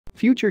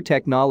Future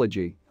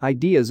technology,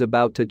 ideas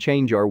about to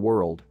change our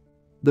world.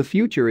 The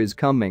future is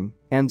coming,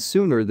 and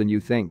sooner than you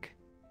think.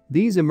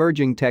 These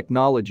emerging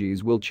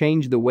technologies will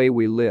change the way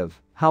we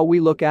live, how we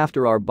look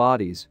after our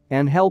bodies,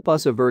 and help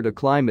us avert a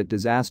climate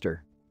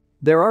disaster.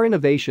 There are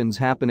innovations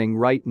happening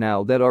right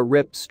now that are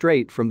ripped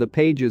straight from the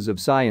pages of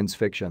science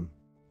fiction.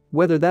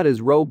 Whether that is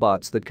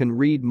robots that can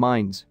read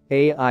minds,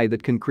 AI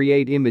that can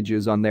create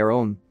images on their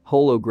own,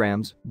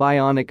 holograms,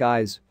 bionic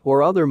eyes,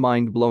 or other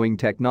mind-blowing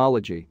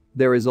technology,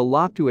 there is a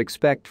lot to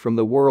expect from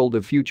the world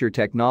of future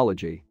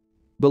technology.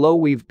 Below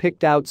we've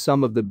picked out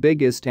some of the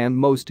biggest and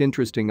most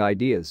interesting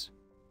ideas.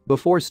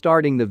 Before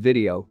starting the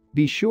video,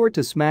 be sure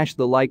to smash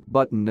the like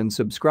button and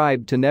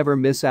subscribe to never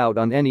miss out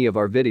on any of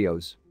our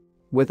videos.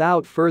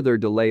 Without further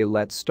delay,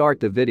 let's start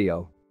the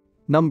video.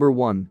 Number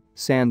 1.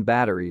 Sand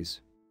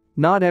batteries.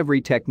 Not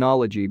every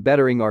technology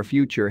bettering our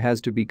future has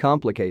to be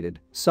complicated,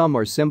 some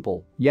are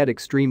simple, yet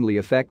extremely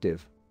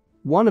effective.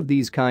 One of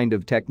these kind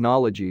of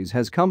technologies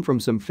has come from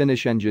some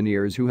Finnish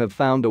engineers who have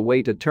found a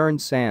way to turn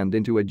sand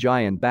into a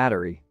giant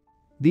battery.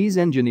 These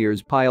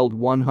engineers piled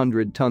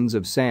 100 tons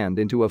of sand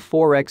into a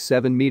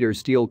 4x7-meter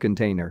steel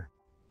container.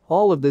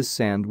 All of this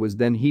sand was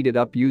then heated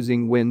up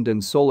using wind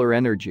and solar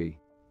energy.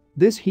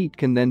 This heat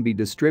can then be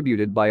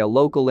distributed by a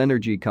local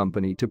energy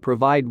company to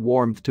provide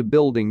warmth to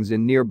buildings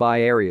in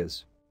nearby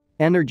areas.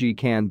 Energy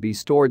can be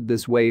stored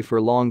this way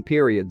for long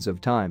periods of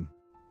time.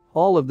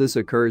 All of this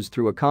occurs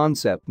through a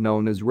concept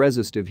known as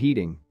resistive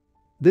heating.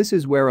 This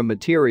is where a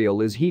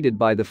material is heated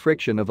by the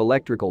friction of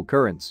electrical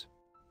currents.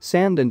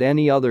 Sand and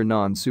any other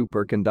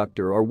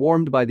non-superconductor are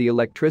warmed by the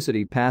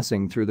electricity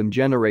passing through them.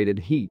 Generated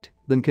heat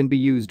then can be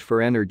used for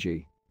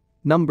energy.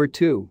 Number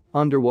 2.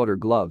 Underwater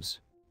gloves.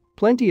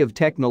 Plenty of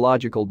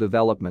technological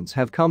developments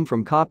have come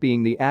from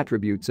copying the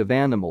attributes of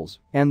animals,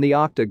 and the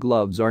Octa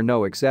gloves are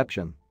no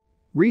exception.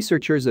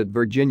 Researchers at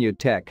Virginia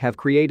Tech have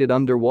created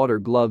underwater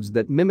gloves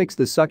that mimics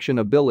the suction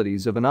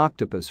abilities of an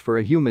octopus for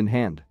a human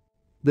hand.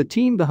 The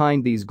team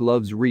behind these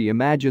gloves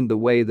reimagined the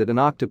way that an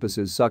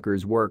octopus's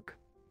suckers work.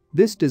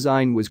 This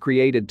design was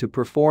created to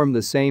perform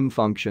the same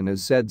function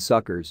as said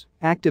suckers,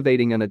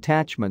 activating an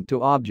attachment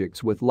to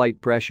objects with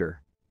light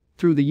pressure.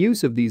 Through the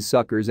use of these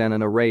suckers and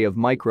an array of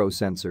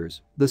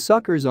microsensors, the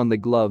suckers on the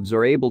gloves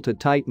are able to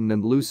tighten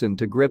and loosen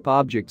to grip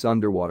objects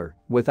underwater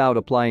without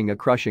applying a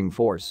crushing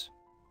force.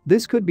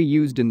 This could be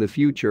used in the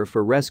future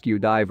for rescue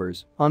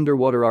divers,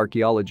 underwater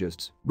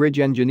archaeologists, bridge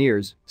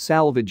engineers,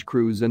 salvage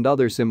crews and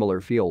other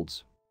similar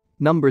fields.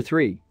 Number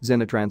 3.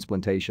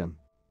 Xenotransplantation.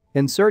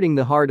 Inserting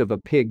the heart of a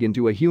pig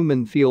into a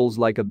human feels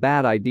like a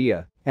bad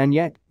idea, and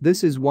yet,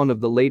 this is one of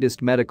the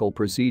latest medical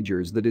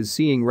procedures that is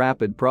seeing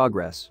rapid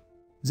progress.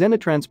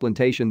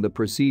 Xenotransplantation, the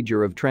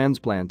procedure of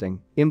transplanting,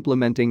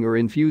 implementing or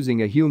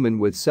infusing a human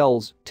with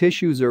cells,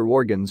 tissues or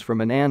organs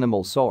from an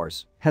animal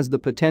source, has the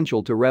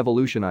potential to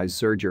revolutionize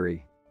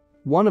surgery.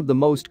 One of the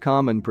most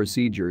common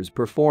procedures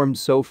performed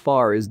so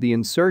far is the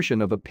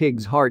insertion of a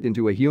pig's heart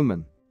into a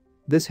human.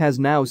 This has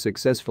now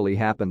successfully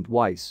happened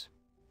twice.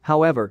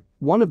 However,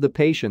 one of the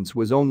patients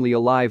was only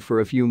alive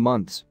for a few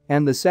months,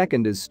 and the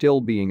second is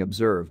still being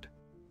observed.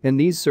 In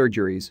these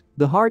surgeries,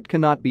 the heart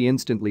cannot be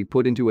instantly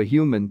put into a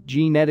human.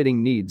 Gene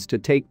editing needs to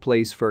take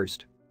place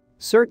first.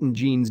 Certain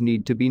genes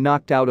need to be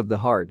knocked out of the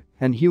heart,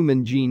 and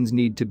human genes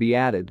need to be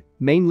added,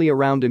 mainly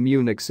around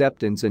immune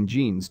acceptance and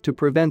genes to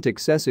prevent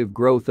excessive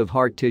growth of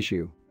heart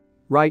tissue.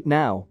 Right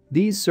now,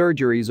 these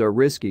surgeries are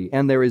risky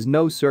and there is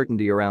no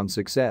certainty around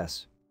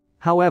success.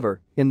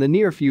 However, in the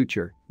near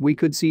future, we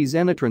could see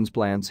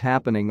xenotransplants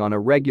happening on a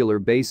regular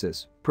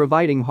basis,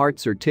 providing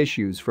hearts or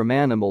tissues from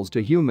animals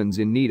to humans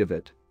in need of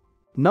it.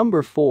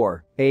 Number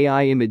 4.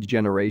 AI image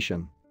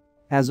generation.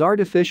 As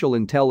artificial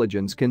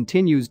intelligence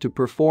continues to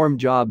perform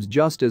jobs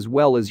just as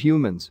well as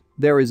humans,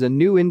 there is a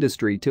new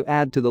industry to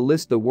add to the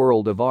list: the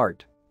world of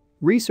art.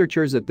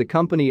 Researchers at the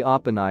company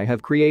OpenAI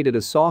have created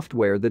a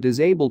software that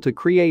is able to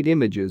create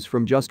images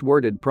from just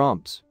worded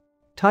prompts.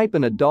 Type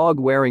in a dog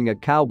wearing a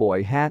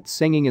cowboy hat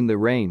singing in the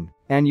rain,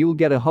 and you'll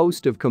get a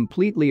host of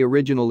completely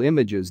original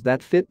images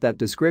that fit that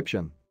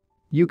description.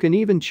 You can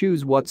even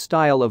choose what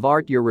style of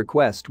art your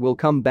request will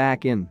come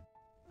back in.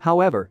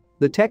 However,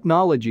 the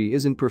technology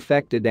isn't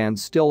perfected and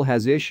still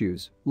has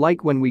issues,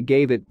 like when we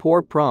gave it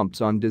poor prompts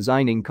on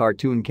designing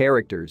cartoon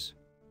characters.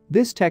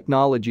 This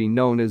technology,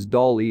 known as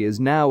DALL-E,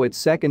 is now its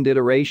second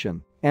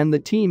iteration, and the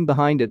team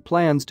behind it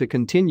plans to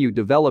continue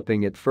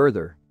developing it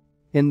further.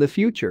 In the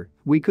future,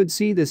 we could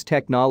see this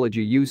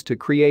technology used to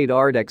create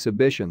art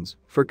exhibitions,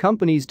 for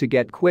companies to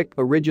get quick,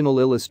 original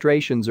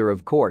illustrations, or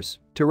of course,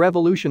 to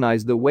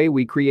revolutionize the way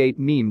we create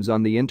memes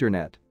on the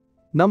internet.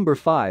 Number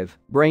 5.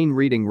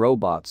 Brain-reading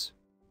robots.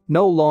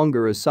 No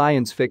longer a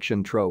science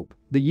fiction trope,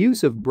 the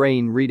use of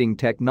brain-reading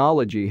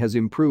technology has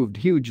improved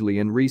hugely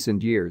in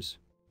recent years.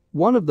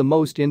 One of the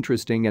most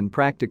interesting and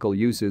practical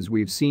uses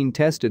we've seen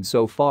tested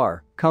so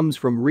far comes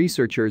from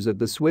researchers at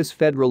the Swiss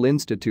Federal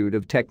Institute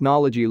of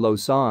Technology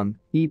Lausanne,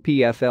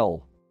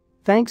 EPFL.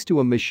 Thanks to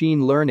a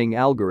machine learning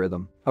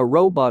algorithm, a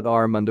robot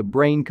arm and a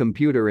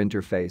brain-computer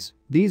interface,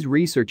 these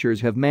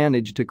researchers have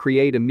managed to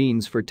create a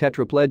means for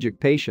tetraplegic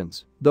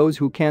patients, those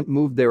who can't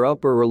move their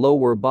upper or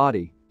lower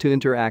body, to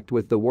interact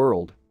with the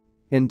world.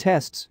 In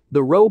tests,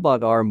 the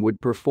robot arm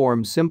would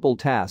perform simple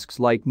tasks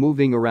like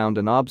moving around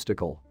an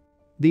obstacle.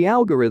 The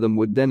algorithm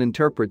would then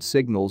interpret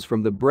signals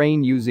from the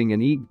brain using an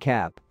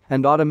EEG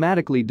and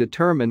automatically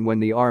determine when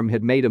the arm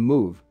had made a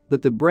move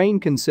that the brain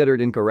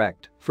considered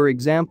incorrect, for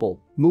example,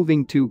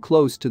 moving too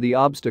close to the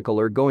obstacle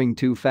or going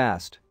too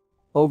fast.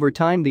 Over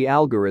time, the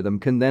algorithm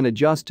can then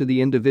adjust to the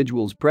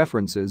individual's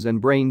preferences and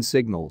brain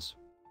signals.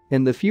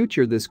 In the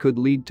future, this could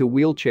lead to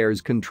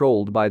wheelchairs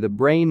controlled by the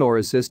brain or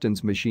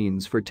assistance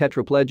machines for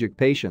tetraplegic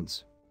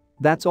patients.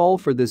 That's all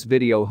for this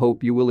video.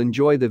 Hope you will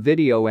enjoy the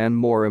video, and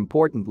more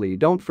importantly,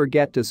 don't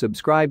forget to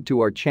subscribe to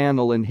our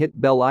channel and hit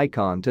bell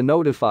icon to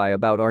notify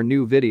about our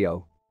new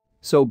video.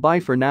 So bye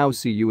for now,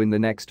 see you in the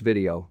next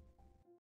video.